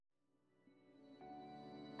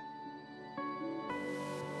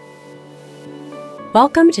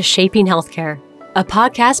Welcome to Shaping Healthcare, a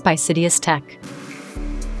podcast by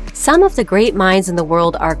CitiusTech. Some of the great minds in the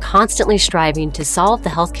world are constantly striving to solve the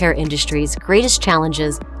healthcare industry's greatest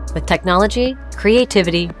challenges with technology,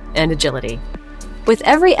 creativity, and agility. With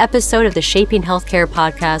every episode of the Shaping Healthcare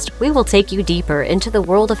podcast, we will take you deeper into the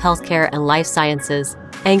world of healthcare and life sciences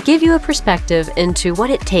and give you a perspective into what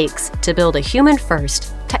it takes to build a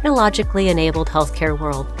human-first, technologically enabled healthcare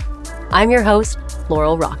world. I'm your host,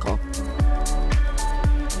 Laurel Rockel.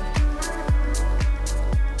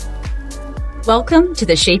 Welcome to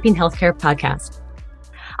the Shaping Healthcare podcast.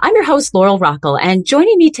 I'm your host, Laurel Rockel, and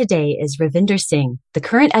joining me today is Ravinder Singh, the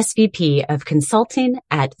current SVP of Consulting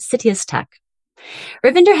at CitiusTech.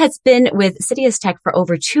 Ravinder has been with CitiusTech for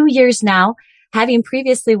over 2 years now, having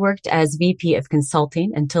previously worked as VP of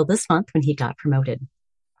Consulting until this month when he got promoted.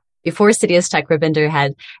 Before CitiusTech, Ravinder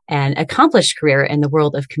had an accomplished career in the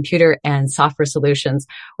world of computer and software solutions,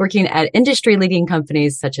 working at industry-leading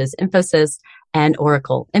companies such as Infosys and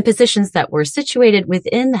Oracle in positions that were situated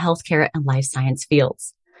within the healthcare and life science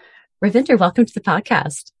fields. Ravinder, welcome to the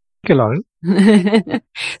podcast. Thank you, Lauren.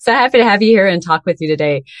 So happy to have you here and talk with you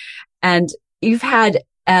today. And you've had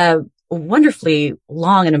a wonderfully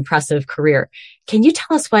long and impressive career. Can you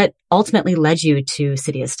tell us what ultimately led you to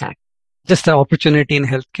CitiusTech? Just the opportunity in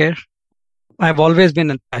healthcare. I've always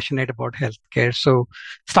been passionate about healthcare. So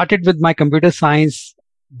started with my computer science.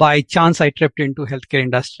 By chance, I tripped into healthcare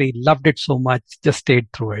industry, loved it so much, just stayed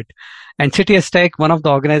through it. And CitiusTech, one of the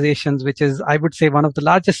organizations, which is, I would say, one of the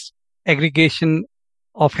largest aggregation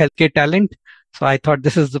of healthcare talent. So I thought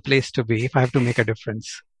this is the place to be if I have to make a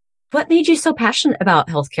difference. What made you so passionate about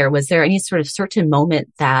healthcare? Was there any sort of certain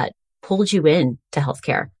moment that pulled you in to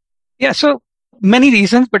healthcare? Yeah, so many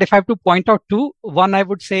reasons, but if I have to point out two, one I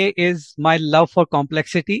would say is my love for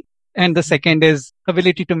complexity. And the second is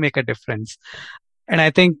ability to make a difference. And I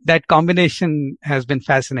think that combination has been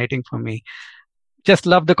fascinating for me. Just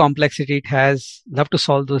love the complexity it has, love to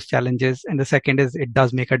solve those challenges. And the second is it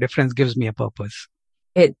does make a difference, gives me a purpose.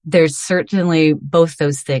 There's certainly both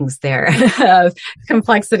those things there of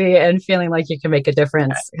complexity and feeling like you can make a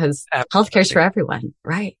difference because healthcare's for everyone,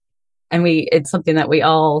 right? And it's something that we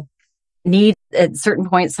all need at certain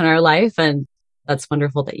points in our life. And that's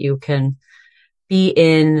wonderful that you can be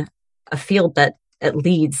in a field that it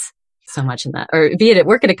leads so much in that, or be it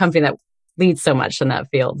work at a company that leads so much in that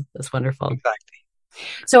field. That's wonderful.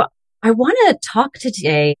 Exactly. So I want to talk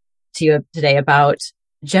to you today about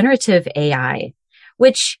generative AI,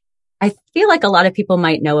 which I feel like a lot of people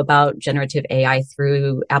might know about generative AI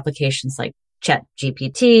through applications like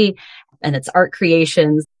ChatGPT and its art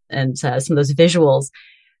creations and some of those visuals.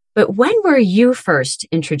 But when were you first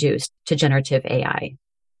introduced to generative AI?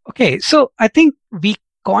 Okay, so I think we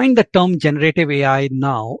coined the term generative AI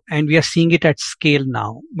now, and we are seeing it at scale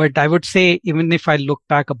now. But I would say, even if I look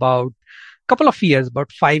back about a couple of years,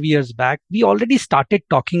 about 5 years back, we already started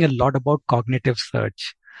talking a lot about cognitive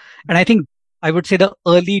search. And I think I would say the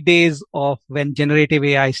early days of when generative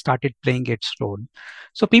AI started playing its role.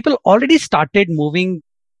 So people already started moving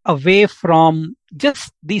away from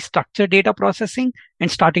just the structured data processing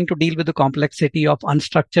and starting to deal with the complexity of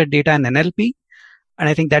unstructured data and NLP. And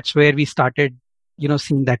I think that's where we started,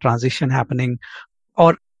 seeing that transition happening.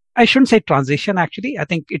 Or I shouldn't say transition, actually. I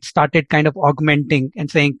think it started kind of augmenting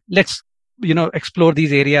and saying, let's, explore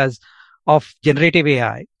these areas of generative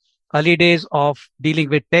AI. Early days of dealing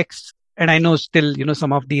with text. And I know still,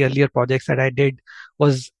 some of the earlier projects that I did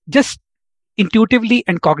was just intuitively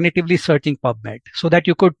and cognitively searching PubMed so that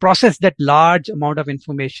you could process that large amount of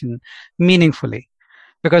information meaningfully.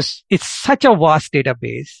 Because it's such a vast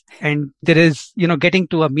database and there is, getting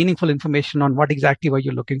to a meaningful information on what exactly were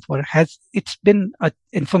you looking for it's been an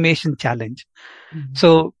information challenge. Mm-hmm.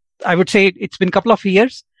 So I would say it's been a couple of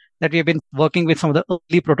years that we have been working with some of the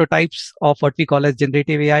early prototypes of what we call as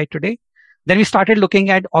generative AI today. Then we started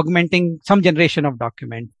looking at augmenting some generation of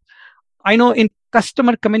document. I know in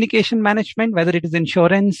customer communication management, whether it is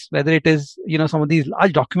insurance, whether it is, some of these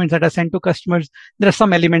large documents that are sent to customers, there are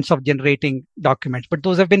some elements of generating documents, but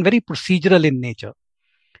those have been very procedural in nature.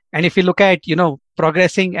 And if you look at,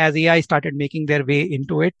 progressing as AI started making their way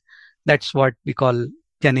into it, that's what we call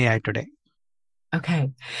Gen AI today.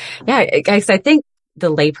 Okay. Yeah, guys, I think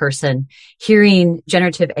the layperson hearing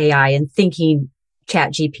generative AI and thinking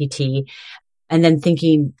ChatGPT and then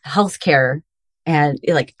thinking healthcare and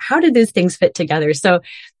like, how do these things fit together? So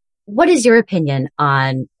what is your opinion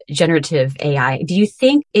on generative AI? Do you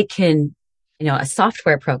think it can, a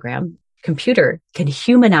software program, computer can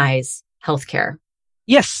humanize healthcare?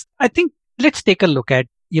 Yes, I think let's take a look at,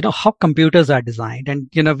 how computers are designed. And,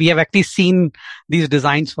 we have actually seen these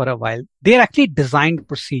designs for a while. They are actually designed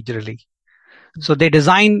procedurally. So they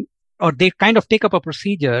design or they kind of take up a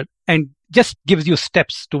procedure and just gives you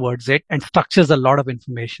steps towards it and structures a lot of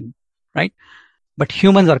information, right? But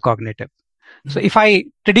humans are cognitive. So if I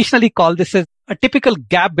traditionally call this as a typical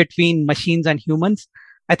gap between machines and humans,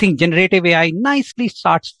 I think generative AI nicely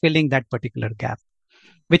starts filling that particular gap,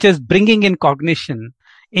 which is bringing in cognition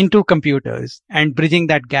into computers and bridging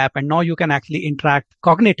that gap. And now you can actually interact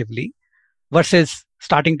cognitively versus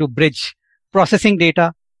starting to bridge processing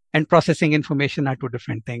data and processing information are two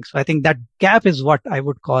different things. So I think that gap is what I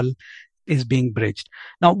would call is being bridged.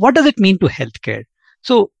 Now, what does it mean to healthcare?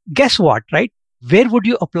 So guess what, right? Where would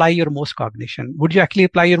you apply your most cognition? Would you actually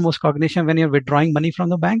apply your most cognition when you're withdrawing money from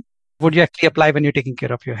the bank? Would you actually apply when you're taking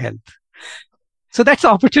care of your health? So that's the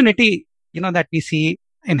opportunity, that we see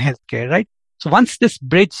in healthcare, right? So once this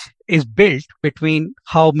bridge is built between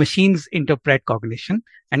how machines interpret cognition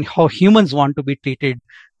and how humans want to be treated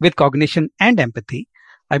with cognition and empathy,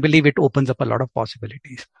 I believe it opens up a lot of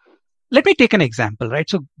possibilities. Let me take an example, right?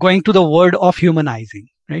 So going to the word of humanizing,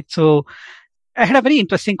 right? So I had a very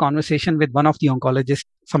interesting conversation with one of the oncologists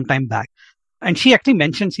some time back. And she actually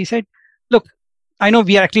mentioned, she said, look, I know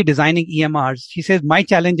we are actually designing EMRs. She says, my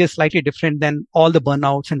challenge is slightly different than all the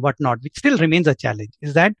burnouts and whatnot, which still remains a challenge,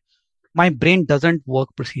 is that my brain doesn't work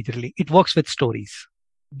procedurally. It works with stories.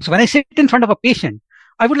 So when I sit in front of a patient,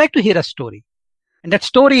 I would like to hear a story. And that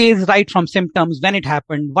story is right from symptoms, when it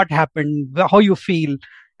happened, what happened, how you feel.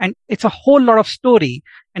 And it's a whole lot of story.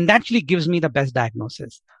 And that actually gives me the best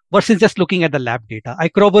diagnosis versus just looking at the lab data. I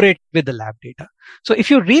corroborate with the lab data. So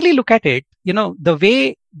if you really look at it, the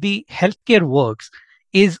way the healthcare works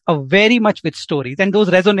is a very much with stories, and those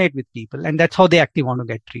resonate with people, and that's how they actually want to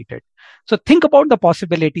get treated. So think about the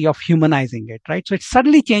possibility of humanizing it, right? So it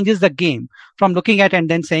suddenly changes the game from looking at and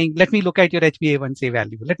then saying, let me look at your HbA1c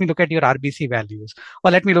value, let me look at your RBC values,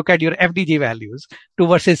 or let me look at your FDG values, to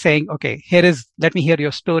versus saying, okay, let me hear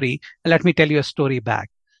your story, and let me tell you a story back.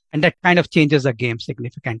 And that kind of changes the game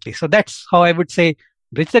significantly. So that's how I would say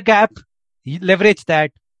bridge the gap, leverage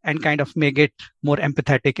that, and kind of make it more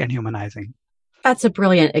empathetic and humanizing. That's a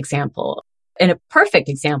brilliant example and a perfect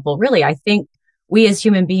example. Really, I think we as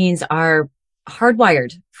human beings are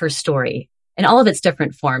hardwired for story in all of its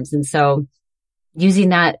different forms. And so using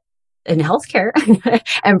that in healthcare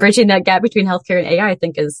and bridging that gap between healthcare and AI, I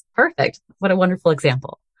think is perfect. What a wonderful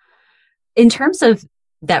example. In terms of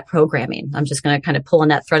that programming, I'm just going to kind of pull on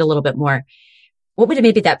that thread a little bit more. What would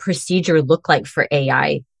maybe that procedure look like for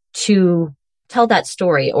AI to tell that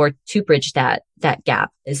story or to bridge that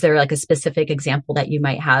gap? Is there like a specific example that you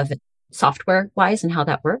might have software wise and how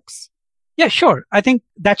that works? Yeah, sure. I think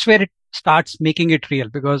that's where it starts making it real,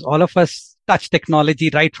 because all of us touch technology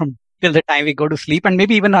right from till the time we go to sleep, and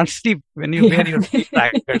maybe even our sleep when you wear your sleep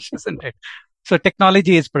trackers, isn't it? So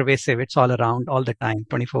technology is pervasive. It's all around all the time,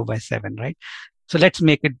 24/7, right? So let's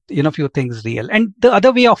make it, few things real. And the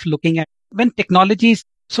other way of looking at when technologies,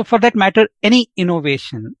 so for that matter, any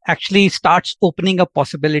innovation actually starts opening up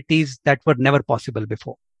possibilities that were never possible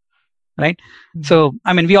before, right? Mm-hmm. So,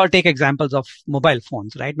 we all take examples of mobile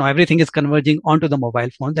phones, right? Now everything is converging onto the mobile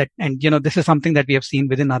phone and this is something that we have seen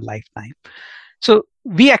within our lifetime. So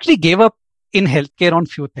we actually gave up in healthcare on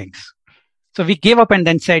few things. So we gave up and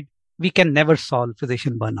then said, we can never solve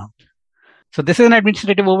physician burnout. So this is an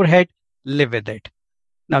administrative overhead, live with it.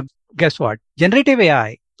 Now, guess what? Generative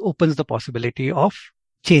AI opens the possibility of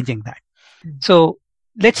changing that. Mm-hmm. So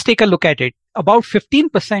let's take a look at it. About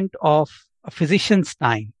 15% of a physician's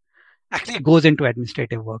time actually goes into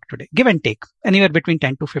administrative work today, give and take, anywhere between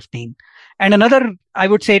 10 to 15. And another, I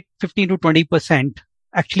would say 15 to 20%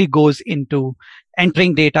 actually goes into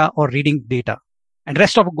entering data or reading data. And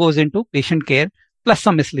rest of it goes into patient care plus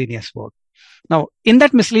some miscellaneous work. Now, in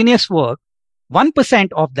that miscellaneous work, 1%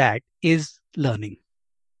 of that is learning.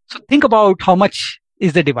 So think about how much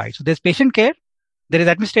is the divide. So there's patient care, there is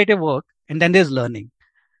administrative work, and then there's learning.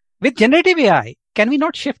 With generative AI, can we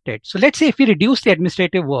not shift it? So let's say if we reduce the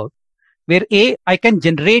administrative work, where I can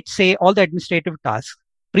generate, say, all the administrative tasks,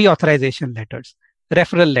 pre-authorization letters,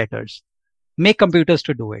 referral letters, make computers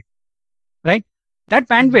to do it, right? That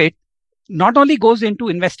bandwidth not only goes into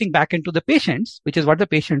investing back into the patients, which is what the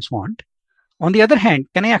patients want. On the other hand,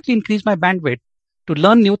 can I actually increase my bandwidth to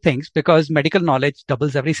learn new things because medical knowledge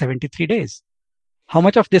doubles every 73 days? How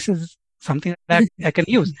much of this is something that I can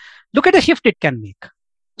use? Look at the shift it can make.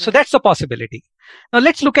 So that's a possibility. Now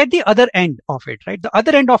let's look at the other end of it, right? The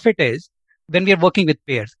other end of it is when we are working with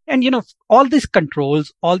payers. And, all these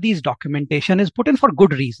controls, all these documentation is put in for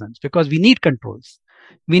good reasons, because we need controls.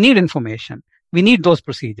 We need information. We need those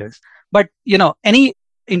procedures. But, any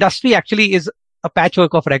industry actually is a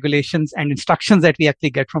patchwork of regulations and instructions that we actually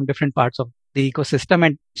get from different parts of the ecosystem,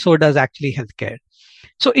 and so does actually healthcare.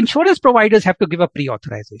 So insurance providers have to give a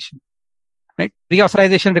pre-authorization, right?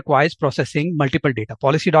 Pre-authorization requires processing multiple data,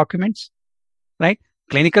 policy documents, right?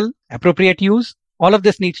 Clinical, appropriate use, all of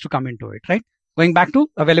this needs to come into it, right? Going back to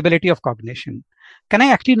availability of cognition. Can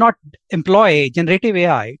I actually not employ generative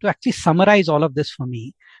AI to actually summarize all of this for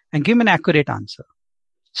me and give an accurate answer?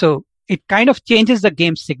 So it kind of changes the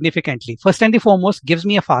game significantly. First and the foremost, gives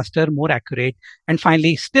me a faster, more accurate, and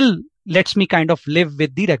finally still lets me kind of live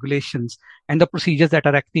with the regulations and the procedures that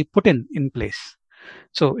are actually put in place.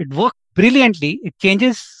 So it works brilliantly. It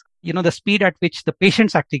changes, the speed at which the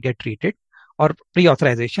patients actually get treated, or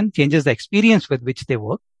pre-authorization changes the experience with which they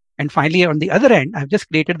work. And finally, on the other end, I've just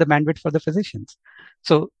created the bandwidth for the physicians.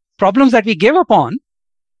 So problems that we gave up on,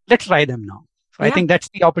 let's try them now. So I think that's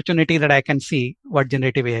the opportunity that I can see what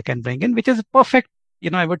generative AI can bring in, which is a perfect,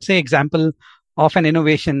 I would say, example of an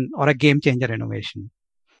innovation or a game changer innovation.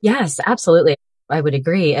 Yes, absolutely. I would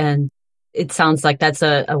agree. And it sounds like that's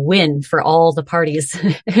a win for all the parties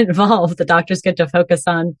involved. The doctors get to focus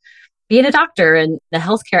on being a doctor and the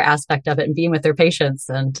healthcare aspect of it and being with their patients,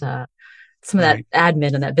 and some of that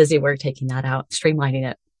admin and that busy work, taking that out, streamlining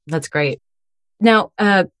it. That's great. Now,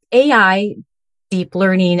 AI, deep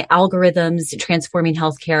learning, algorithms, transforming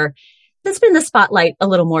healthcare, that's been in the spotlight a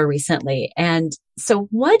little more recently. And so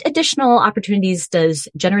what additional opportunities does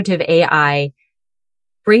generative AI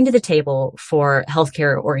bring to the table for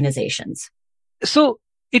healthcare organizations? So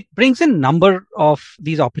it brings in a number of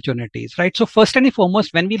these opportunities, right? So first and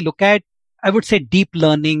foremost, when we look at, I would say, deep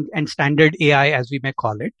learning and standard AI, as we may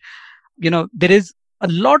call it, there is a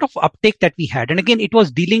lot of uptake that we had. And again, it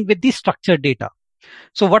was dealing with the structured data.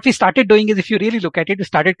 So what we started doing is, if you really look at it, we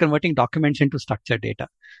started converting documents into structured data.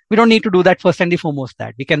 We don't need to do that first and foremost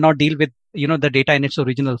that. We cannot deal with, the data in its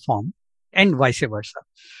original form, and vice versa.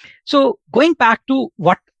 So going back to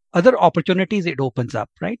what other opportunities it opens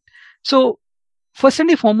up, right? So first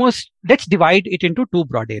and foremost, let's divide it into two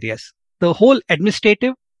broad areas: the whole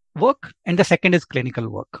administrative work, and the second is clinical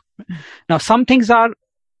work. Now, some things are,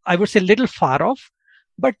 I would say, a little far off,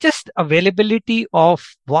 but just availability of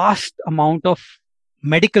vast amount of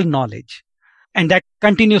medical knowledge, and that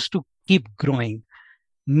continues to keep growing,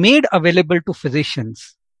 made available to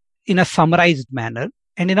physicians in a summarized manner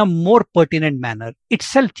and in a more pertinent manner,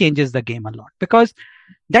 itself changes the game a lot, because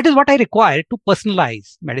that is what I require to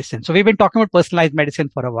personalize medicine. So we've been talking about personalized medicine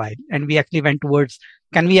for a while, and we actually went towards,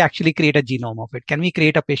 can we actually create a genome of it? Can we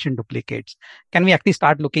create a patient duplicates? Can we actually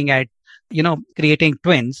start looking at, creating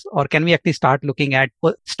twins, or can we actually start looking at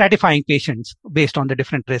stratifying patients based on the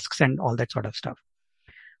different risks and all that sort of stuff?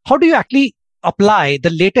 How do you actually apply the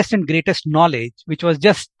latest and greatest knowledge, which was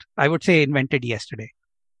just, I would say, invented yesterday?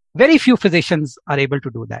 Very few physicians are able to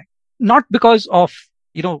do that. Not because of,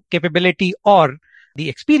 capability or the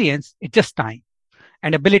experience, it's just time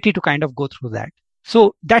and ability to kind of go through that.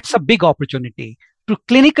 So that's a big opportunity to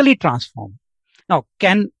clinically transform. Now,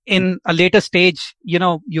 can in a later stage,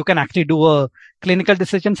 you can actually do a clinical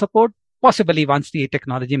decision support, possibly once the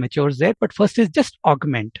technology matures there. But first is just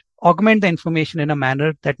augment the information in a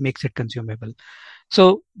manner that makes it consumable.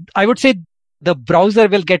 So I would say the browser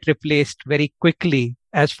will get replaced very quickly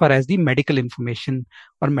as far as the medical information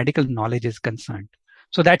or medical knowledge is concerned.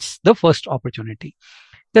 So that's the first opportunity.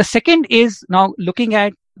 The second is now looking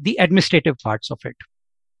at the administrative parts of it.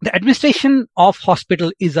 The administration of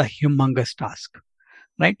hospital is a humongous task,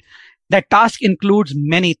 right? That task includes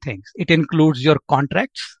many things. It includes your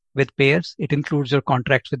contracts with payers. It includes your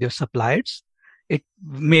contracts with your suppliers. It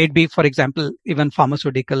may be, for example, even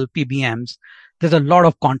pharmaceutical PBMs. There's a lot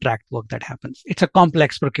of contract work that happens. It's a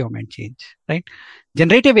complex procurement change, right?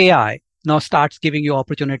 Generative AI now starts giving you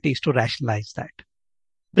opportunities to rationalize that,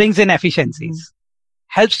 brings in efficiencies,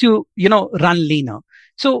 helps you, run leaner.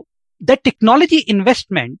 So the technology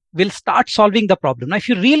investment will start solving the problem. Now, if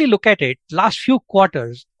you really look at it, last few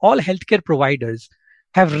quarters, all healthcare providers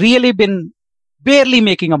have really been barely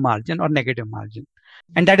making a margin or negative margin.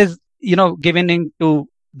 And that is, given into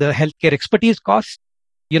the healthcare expertise cost,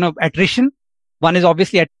 attrition. One is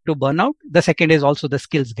obviously at to burnout. The second is also the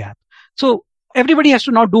skills gap. So everybody has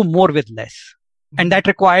to now do more with less. And that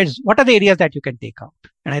requires, what are the areas that you can take out?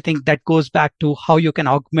 And I think that goes back to how you can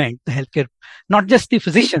augment the healthcare, not just the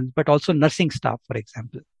physicians, but also nursing staff, for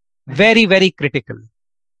example. Very, very critical,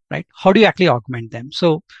 right? How do you actually augment them?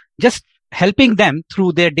 So just helping them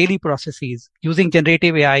through their daily processes, using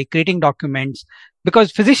generative AI, creating documents,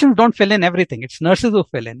 because physicians don't fill in everything. It's nurses who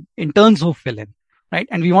fill in, interns who fill in, right?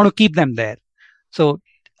 And we want to keep them there. So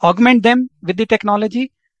augment them with the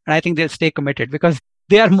technology. And I think they'll stay committed because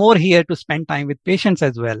they are more here to spend time with patients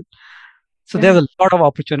as well. So there's a lot of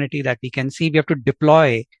opportunity that we can see. We have to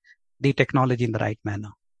deploy the technology in the right manner.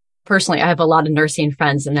 Personally, I have a lot of nursing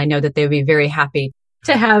friends, and I know that they would be very happy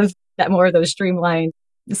to have that more of those streamlined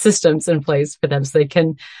systems in place for them so they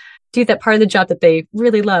can do that part of the job that they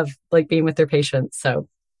really love, like being with their patients. So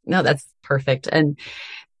no, that's perfect. And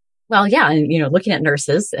well, yeah, and looking at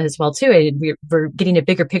nurses as well too, and we're getting a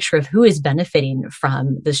bigger picture of who is benefiting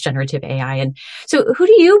from this generative AI. And so, who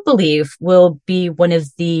do you believe will be one of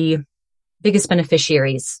the biggest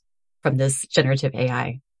beneficiaries from this generative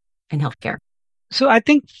AI in healthcare? So I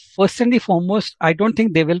think first and foremost, I don't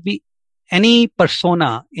think there will be any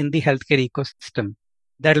persona in the healthcare ecosystem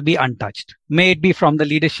that will be untouched. May it be from the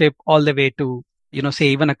leadership all the way to, say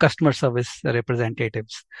even a customer service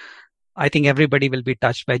representatives. I think everybody will be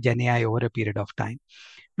touched by Gen AI over a period of time.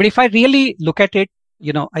 But if I really look at it,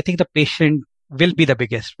 I think the patient will be the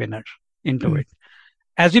biggest winner into it.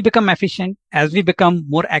 As we become efficient, as we become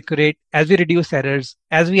more accurate, as we reduce errors,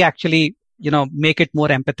 as we actually, make it more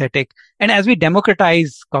empathetic, and as we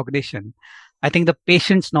democratize cognition, I think the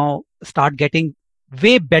patients now start getting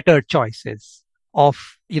way better choices of,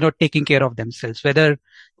 taking care of themselves, whether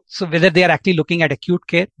they are actually looking at acute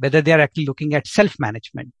care, whether they are actually looking at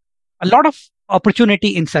self-management. A lot of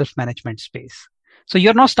opportunity in self-management space. So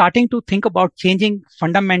you're now starting to think about changing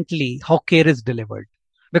fundamentally how care is delivered,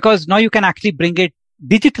 because now you can actually bring it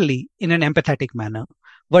digitally in an empathetic manner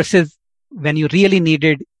versus when you really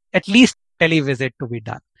needed at least televisit to be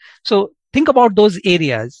done. So think about those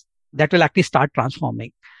areas that will actually start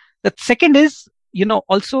transforming. The second is,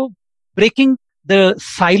 also breaking the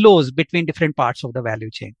silos between different parts of the value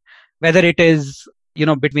chain, whether it is,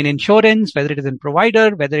 between insurance, whether it is in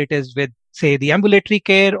provider, whether it is with, say, the ambulatory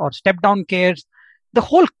care or step down cares. The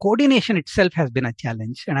whole coordination itself has been a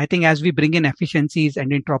challenge. And I think as we bring in efficiencies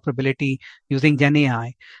and interoperability using Gen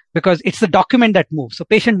AI, because it's the document that moves. So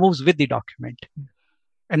patient moves with the document.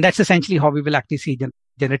 And that's essentially how we will actually see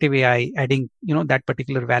generative AI adding, that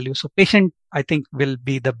particular value. So patient, I think, will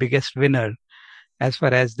be the biggest winner as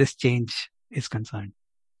far as this change is concerned.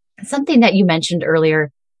 Something that you mentioned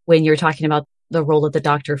earlier when you were talking about the role of the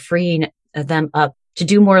doctor, freeing them up to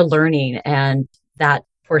do more learning and that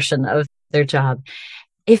portion of their job,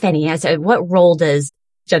 if any, what role does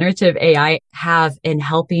generative AI have in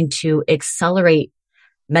helping to accelerate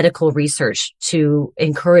medical research to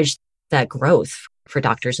encourage that growth for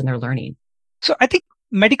doctors and their learning? So I think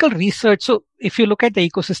medical research, so if you look at the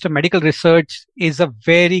ecosystem, medical research is a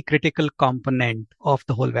very critical component of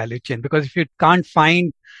the whole value chain, because if you can't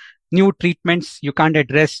find new treatments, you can't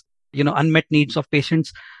address, unmet needs of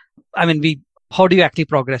patients. I mean, how do you actually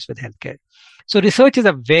progress with healthcare? So research is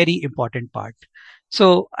a very important part.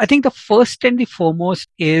 So I think the first and the foremost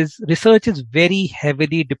is research is very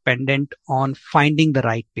heavily dependent on finding the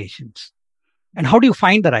right patients. And how do you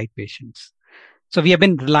find the right patients? So we have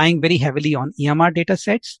been relying very heavily on EMR data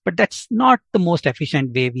sets, but that's not the most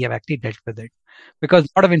efficient way we have actually dealt with it, because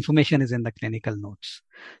a lot of information is in the clinical notes.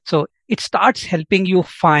 So it starts helping you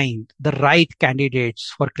find the right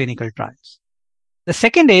candidates for clinical trials. The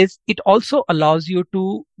second is it also allows you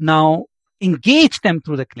to now engage them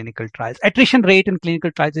through the clinical trials. Attrition rate in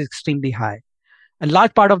clinical trials is extremely high. A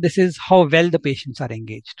large part of this is how well the patients are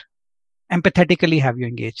engaged. Empathetically have you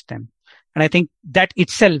engaged them? And I think that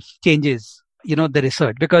itself changes, the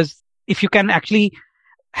research, because if you can actually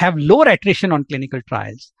have lower attrition on clinical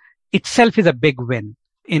trials, itself is a big win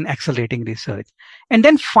in accelerating research. And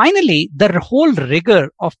then finally, the whole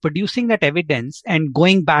rigor of producing that evidence and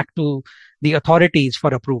going back to the authorities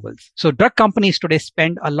for approvals. So drug companies today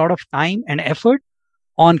spend a lot of time and effort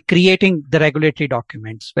on creating the regulatory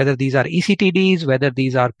documents, whether these are ECTDs, whether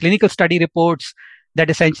these are clinical study reports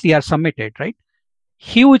that essentially are submitted, right?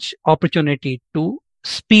 Huge opportunity to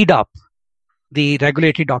speed up the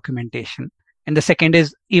regulatory documentation. And the second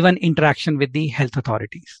is even interaction with the health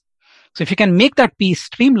authorities. So if you can make that piece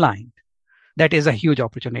streamlined, that is a huge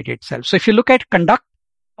opportunity itself. So if you look at conduct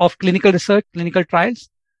of clinical research, clinical trials,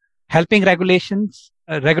 helping regulations,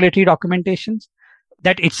 regulatory documentations,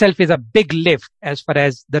 that itself is a big lift as far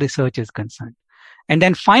as the research is concerned. And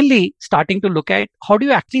then finally, starting to look at how do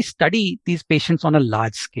you actually study these patients on a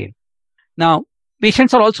large scale. Now,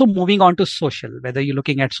 patients are also moving on to social, whether you're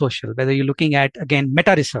looking at social, whether you're looking at, again,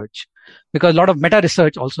 meta research, because a lot of meta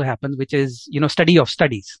research also happens, which is, study of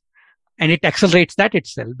studies. And it accelerates that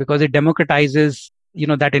itself because it democratizes,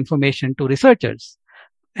 that information to researchers.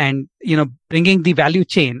 And, bringing the value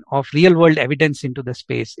chain of real world evidence into the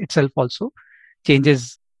space itself also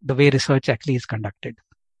changes the way research actually is conducted.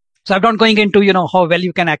 So I'm not going into, how well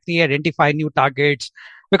you can actually identify new targets,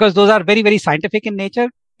 because those are very, very scientific in nature.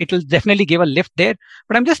 It will definitely give a lift there.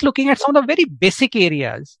 But I'm just looking at some of the very basic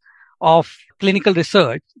areas of clinical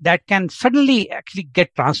research that can suddenly actually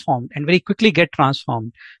get transformed and very quickly get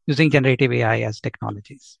transformed using generative AI as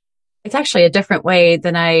technologies. It's actually a different way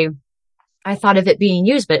than I thought of it being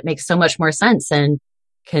used, but it makes so much more sense, and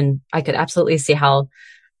I could absolutely see how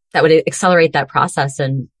that would accelerate that process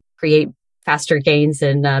and create faster gains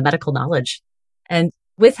in medical knowledge. And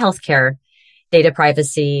with healthcare, data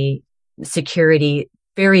privacy, security,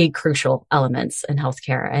 very crucial elements in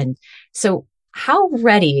healthcare. And so how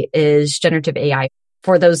ready is generative AI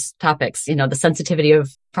for those topics? You know, the sensitivity of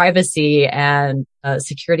privacy and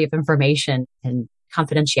security of information and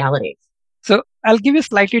confidentiality. So I'll give you a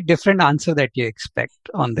slightly different answer that you expect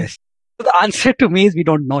on this. So the answer to me is we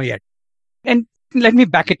don't know yet. And let me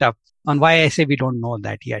back it up on why I say we don't know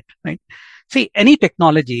that yet, right? See, any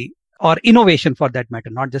technology or innovation for that matter,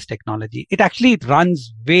 not just technology, it actually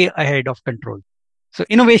runs way ahead of control. So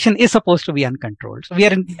innovation is supposed to be uncontrolled. So we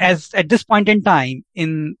are at this point in time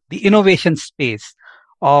in the innovation space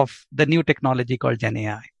of the new technology called Gen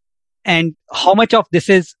AI. And how much of this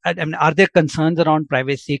is, I mean, are there concerns around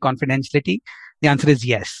privacy, confidentiality? The answer is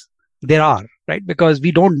yes, there are, right? Because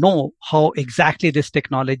we don't know how exactly this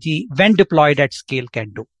technology, when deployed at scale,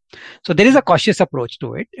 can do. So there is a cautious approach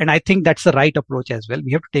to it. And I think that's the right approach as well.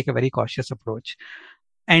 We have to take a very cautious approach.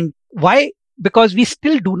 And why? Because we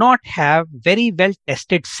still do not have very well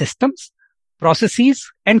tested systems,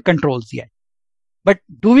 processes, and controls yet. But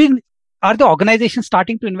are the organizations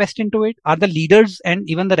starting to invest into it? Are the leaders and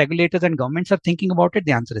even the regulators and governments are thinking about it?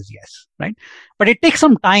 The answer is yes, right? But it takes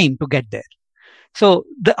some time to get there. So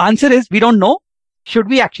the answer is we don't know. Should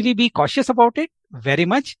we actually be cautious about it? Very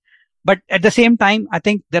much. But at the same time, I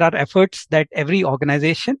think there are efforts that every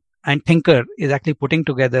organization and thinker is actually putting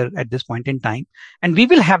together at this point in time. And we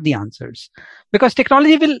will have the answers because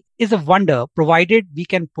technology is a wonder provided we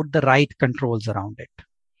can put the right controls around it.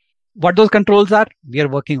 What those controls are, we are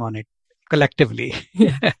working on it collectively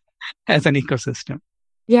as an ecosystem.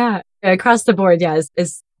 Yeah, across the board, yeah.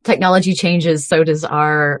 As technology changes, so does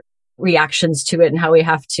our reactions to it and how we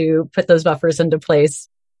have to put those buffers into place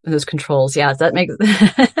and those controls. Yeah, that makes,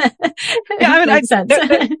 makes sense.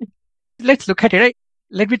 Let's look at it. Right?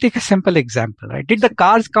 Let me take a simple example. Right? Did the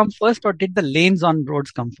cars come first or did the lanes on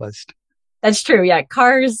roads come first? That's true. Yeah.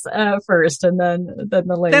 Cars first and then the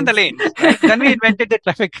lanes. Then the lanes. Right? Then we invented the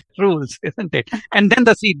traffic rules, isn't it? And then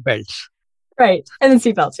the seat belts. Right. And then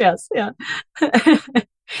seatbelts. Yes. Yeah.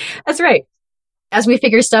 That's right. As we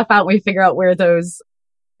figure stuff out, we figure out where those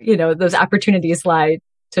opportunities lie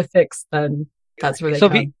to fix, then that's where they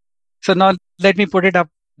come. So now let me put it up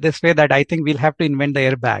this way that I think we'll have to invent the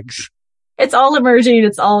airbags. It's all emerging.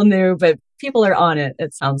 It's all new, but people are on it.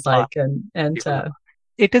 It sounds like,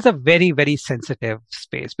 it is a very, very sensitive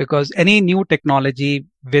space because any new technology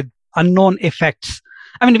with unknown effects,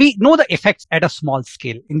 I mean, we know the effects at a small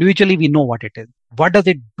scale. Individually, we know what it is. What does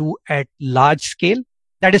it do at large scale?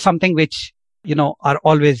 That is something which, are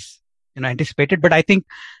always, anticipated. But I think,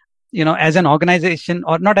 as an organization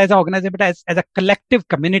or not as an organization, but as a collective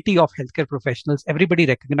community of healthcare professionals, everybody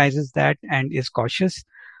recognizes that and is cautious.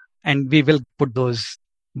 And we will put those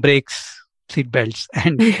brakes, seatbelts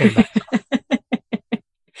and airbags.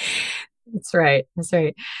 That's right.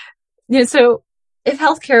 So if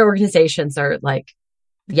healthcare organizations are like,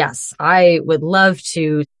 yes, I would love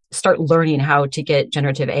to start learning how to get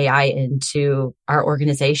generative AI into our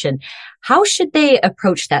organization, how should they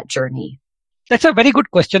approach that journey? That's a very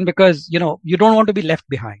good question because, you don't want to be left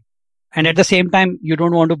behind. And at the same time, you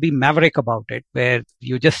don't want to be maverick about it, where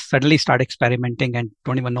you just suddenly start experimenting and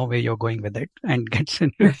don't even know where you're going with it and get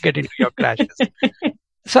into your crashes.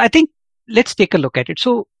 So I think let's take a look at it.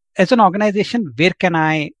 So as an organization, where can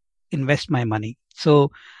I invest my money?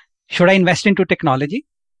 So should I invest into technology?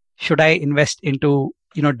 Should I invest into,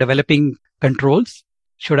 developing controls?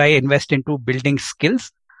 Should I invest into building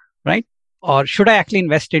skills, right? Or should I actually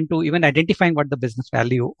invest into even identifying what the business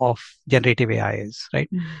value of generative AI is, right?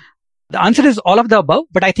 Mm-hmm. The answer is all of the above,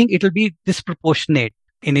 but I think it will be disproportionate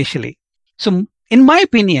initially. So in my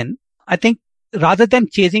opinion, I think rather than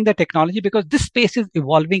chasing the technology, because this space is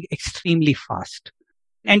evolving extremely fast.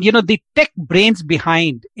 And, the tech brains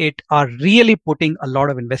behind it are really putting a lot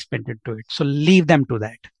of investment into it. So leave them to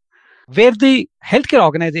that. Where the healthcare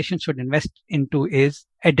organization should invest into is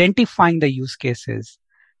identifying the use cases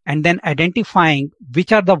and then identifying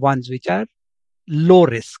which are the ones which are low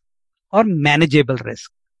risk or manageable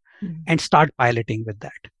risk and start piloting with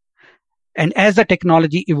that. And as the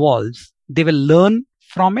technology evolves, they will learn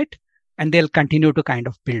from it and they'll continue to kind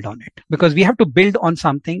of build on it because we have to build on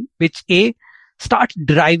something which starts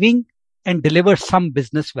driving and deliver some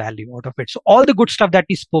business value out of it. So all the good stuff that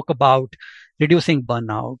we spoke about, reducing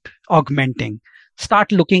burnout, augmenting,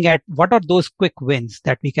 start looking at what are those quick wins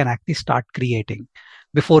that we can actually start creating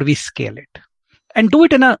before we scale it. And do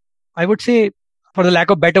it in a, I would say, for the lack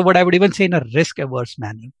of better word, I would even say in a risk averse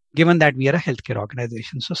manner, given that we are a healthcare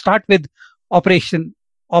organization. So start with operation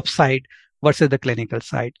ops side versus the clinical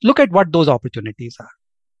side. Look at what those opportunities are.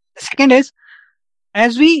 The second is,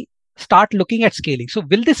 as we start looking at scaling, so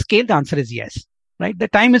will this scale? The answer is yes, right? The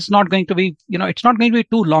time is not going to be, it's not going to be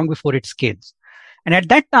too long before it scales. And at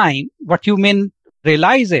that time, what you may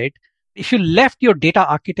realize it, if you left your data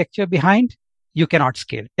architecture behind, you cannot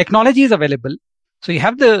scale. Technology is available. So you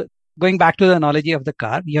have going back to the analogy of the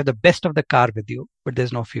car, you have the best of the car with you, but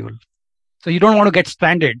there's no fuel. So you don't want to get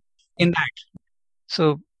stranded in that.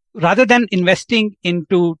 So rather than investing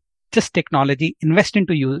into just technology, invest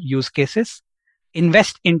into use cases,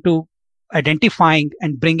 invest into identifying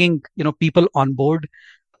and bringing, people on board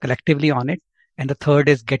collectively on it. And the third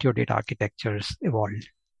is get your data architectures evolved.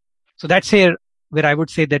 So that's here where I would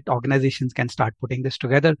say that organizations can start putting this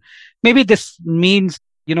together. Maybe this means,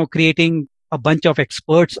 creating a bunch of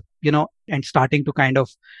experts, and starting to kind of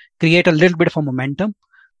create a little bit of a momentum.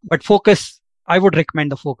 But I would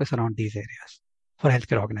recommend the focus around these areas for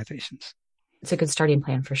healthcare organizations. It's a good starting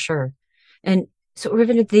plan for sure. And so,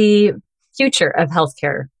 Ravinder, the future of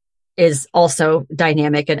healthcare is also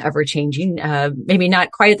dynamic and ever changing. Maybe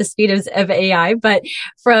not quite at the speed of AI, but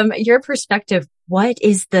from your perspective, what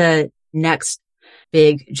is the next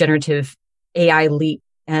big generative AI leap?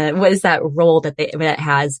 What is that role that that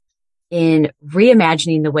has in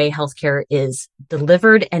reimagining the way healthcare is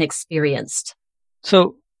delivered and experienced?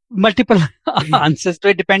 So multiple answers to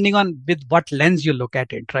it, depending on with what lens you look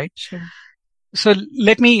at it, right? Sure. So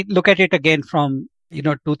let me look at it again from,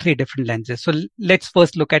 2-3 different lenses. So let's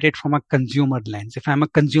first look at it from a consumer lens. If I'm a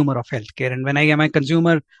consumer of healthcare, and when I am a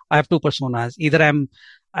consumer, I have two personas. Either I'm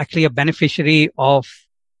actually a beneficiary of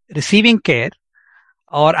receiving care,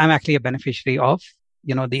 or I'm actually a beneficiary of,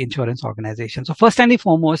 the insurance organization. So first and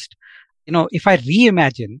foremost, if I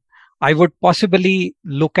reimagine, I would possibly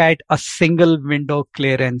look at a single window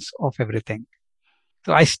clearance of everything.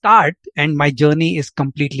 So I start and my journey is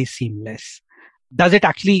completely seamless. Does it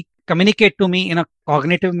actually communicate to me in a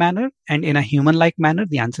cognitive manner and in a human-like manner?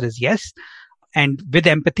 The answer is yes. And with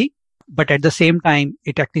empathy, but at the same time,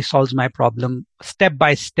 it actually solves my problem step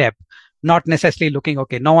by step, not necessarily looking,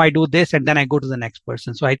 okay, now I do this and then I go to the next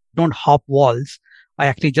person. So I don't hop walls. I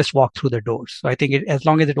actually just walk through the doors. So I think as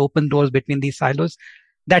long as it opens doors between these silos,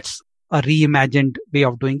 that's a reimagined way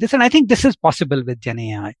of doing this. And I think this is possible with Gen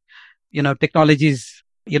AI. Technologies,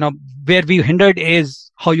 where we hindered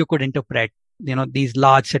is how you could interpret, these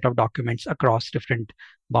large set of documents across different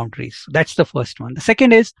boundaries. So that's the first one. The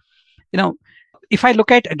second is, if I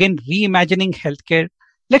look at, again, reimagining healthcare,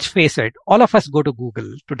 let's face it, all of us go to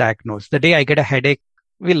Google to diagnose. The day I get a headache,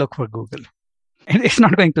 we look for Google. And it's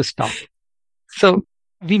not going to stop. So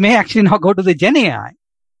we may actually now go to the Gen AI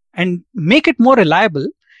and make it more reliable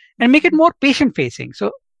and make it more patient facing.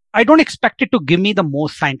 So I don't expect it to give me the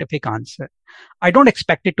most scientific answer. I don't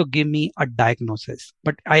expect it to give me a diagnosis,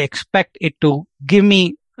 but I expect it to give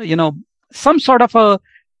me, some sort of a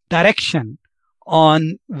direction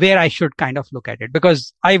on where I should kind of look at it,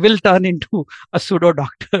 because I will turn into a pseudo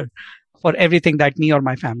doctor for everything that me or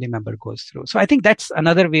my family member goes through. So I think that's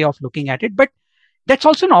another way of looking at it. But that's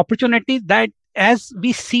also an opportunity that as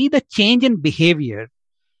we see the change in behavior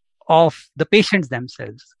of the patients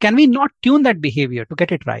themselves, can we not tune that behavior to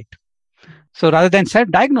get it right? So rather than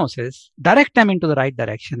self-diagnosis, direct them into the right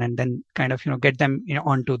direction and then kind of, get them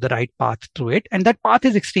onto the right path through it. And that path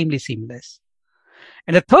is extremely seamless.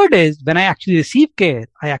 And the third is when I actually receive care,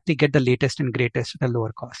 I actually get the latest and greatest at a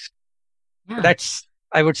lower cost. Yeah. So that's,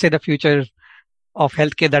 I would say, the future of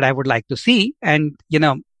healthcare that I would like to see. And,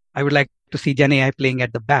 I would like to see Gen AI playing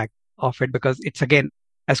at the back of it, because it's, again,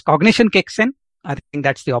 as cognition kicks in, I think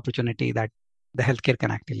that's the opportunity that the healthcare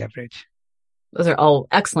can actually leverage. Those are all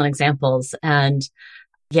excellent examples. And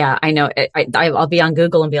yeah, I know I'll be on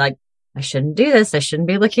Google and be like, I shouldn't do this. I shouldn't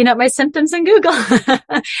be looking at my symptoms in Google.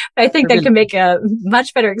 I think that can make a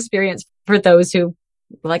much better experience for those who,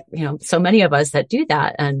 like, so many of us that do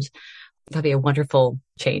that. And that'd be a wonderful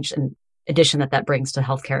change and addition that brings to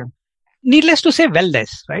healthcare. Needless to say,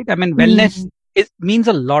 wellness, right? I mean, wellness means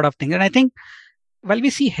a lot of things. And I think while we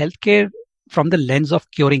see healthcare from the lens of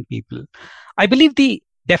curing people, I believe the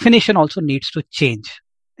definition also needs to change,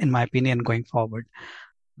 in my opinion, going forward.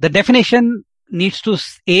 The definition needs to,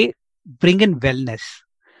 bring in wellness.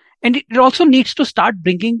 And it also needs to start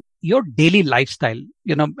bringing your daily lifestyle,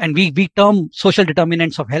 and we term social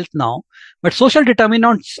determinants of health now, but social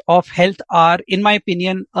determinants of health are, in my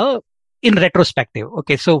opinion, in retrospective.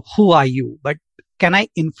 Okay, so who are you? But can I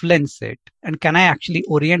influence it? And can I actually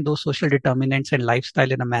orient those social determinants and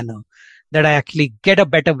lifestyle in a manner that I actually get a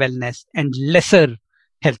better wellness and lesser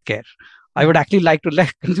healthcare? I would actually like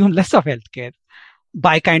to consume less of healthcare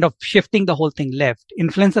by kind of shifting the whole thing left,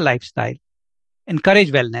 influence the lifestyle,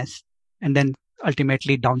 encourage wellness, and then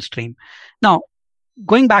ultimately downstream. Now,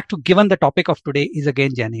 going back to, given the topic of today is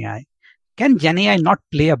again Gen AI, can Gen AI not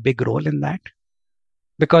play a big role in that?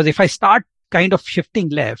 Because if I start kind of shifting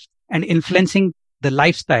left and influencing the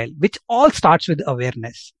lifestyle, which all starts with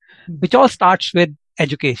awareness, which all starts with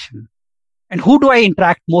education. And who do I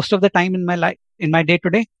interact most of the time in my life, in my day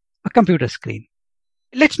to day? A computer screen.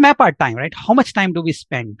 Let's map our time, right? How much time do we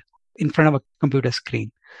spend in front of a computer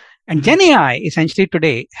screen? And Gen AI essentially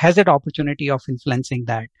today has that opportunity of influencing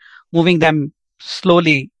that, moving them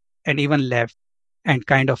slowly and even left, and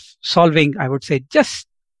kind of solving, I would say, just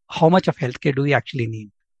how much of healthcare do we actually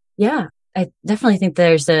need? Yeah, I definitely think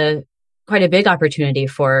there's quite a big opportunity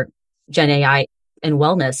for Gen AI and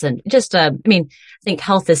wellness. And just, I think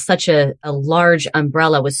health is such a large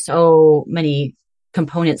umbrella with so many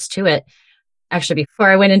components to it. Actually, before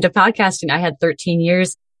I went into podcasting, I had 13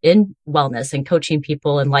 years in wellness and coaching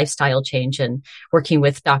people and lifestyle change and working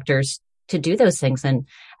with doctors to do those things. And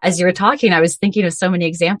as you were talking, I was thinking of so many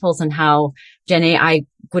examples and how Gen AI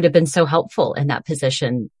would have been so helpful in that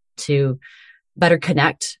position to better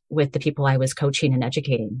connect with the people I was coaching and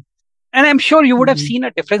educating. And I'm sure you would have seen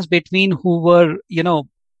a difference between who were,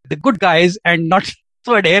 the good guys and not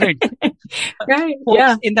so adherent. Right.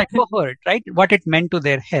 Folks in that cohort, right? What it meant to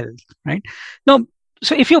their health, right? Now,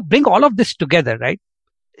 so if you bring all of this together, right?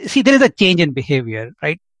 See, there is a change in behavior,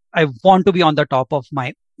 right? I want to be on the top of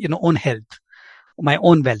my, own health, my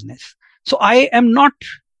own wellness. So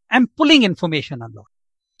I'm pulling information a lot.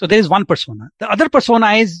 So there is one persona. The other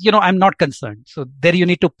persona is, I'm not concerned. So there you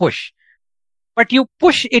need to push. But you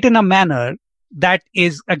push it in a manner that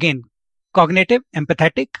is, again, cognitive,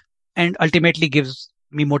 empathetic, and ultimately gives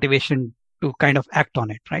me motivation to kind of act on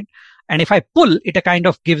it, right? And if I pull, it kind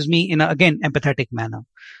of gives me in a, again, empathetic manner.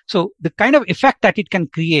 So the kind of effect that it can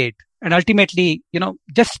create and ultimately,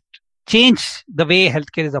 just change the way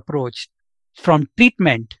healthcare is approached from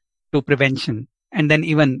treatment to prevention. And then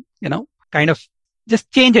even, kind of just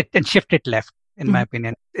change it and shift it left, in my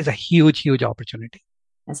opinion, is a huge, huge opportunity.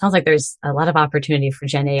 It sounds like there's a lot of opportunity for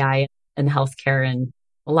Gen AI in healthcare and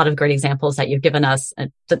a lot of great examples that you've given us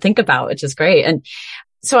to think about, which is great. And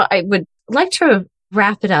so I would like to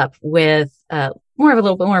wrap it up with a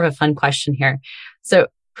little bit more of a fun question here. So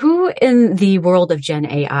who in the world of Gen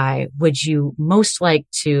AI would you most like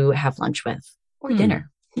to have lunch with or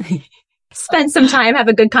dinner? Spend some time, have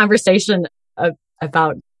a good conversation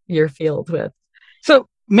about your field with. So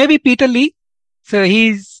maybe Peter Lee. So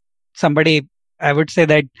he's somebody I would say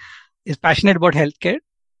that is passionate about healthcare.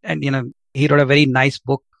 And, he wrote a very nice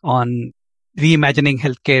book on reimagining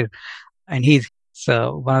healthcare. And he's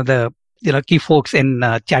one of the, key folks in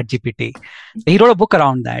ChatGPT. He wrote a book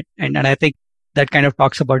around that. And I think that kind of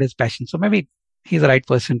talks about his passion. So maybe he's the right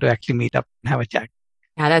person to actually meet up and have a chat.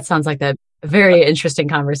 Yeah, that sounds like a very interesting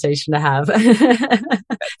conversation to have.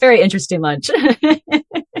 Very interesting lunch.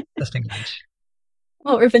 Interesting lunch.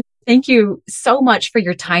 Well, Ravinder, thank you so much for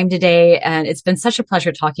your time today. And it's been such a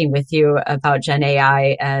pleasure talking with you about Gen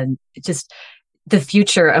AI and just the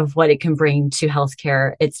future of what it can bring to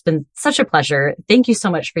healthcare. It's been such a pleasure. Thank you so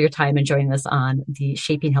much for your time and joining us on the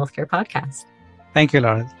Shaping Healthcare podcast. Thank you,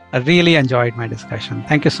 Laura. I really enjoyed my discussion.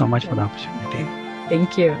 Thank you so much for the opportunity.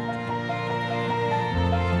 Thank you.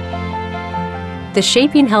 The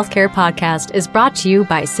Shaping Healthcare podcast is brought to you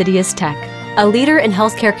by CitiusTech, a leader in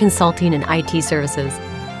healthcare consulting and IT services.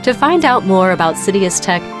 To find out more about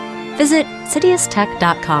CitiusTech, visit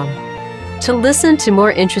CitiusTech.com. To listen to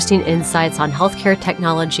more interesting insights on healthcare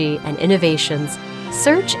technology and innovations,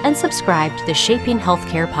 search and subscribe to the Shaping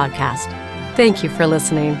Healthcare podcast. Thank you for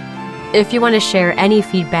listening. If you want to share any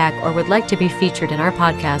feedback or would like to be featured in our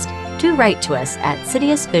podcast, do write to us at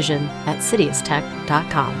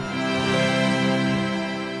citiusvision@citiustech.com.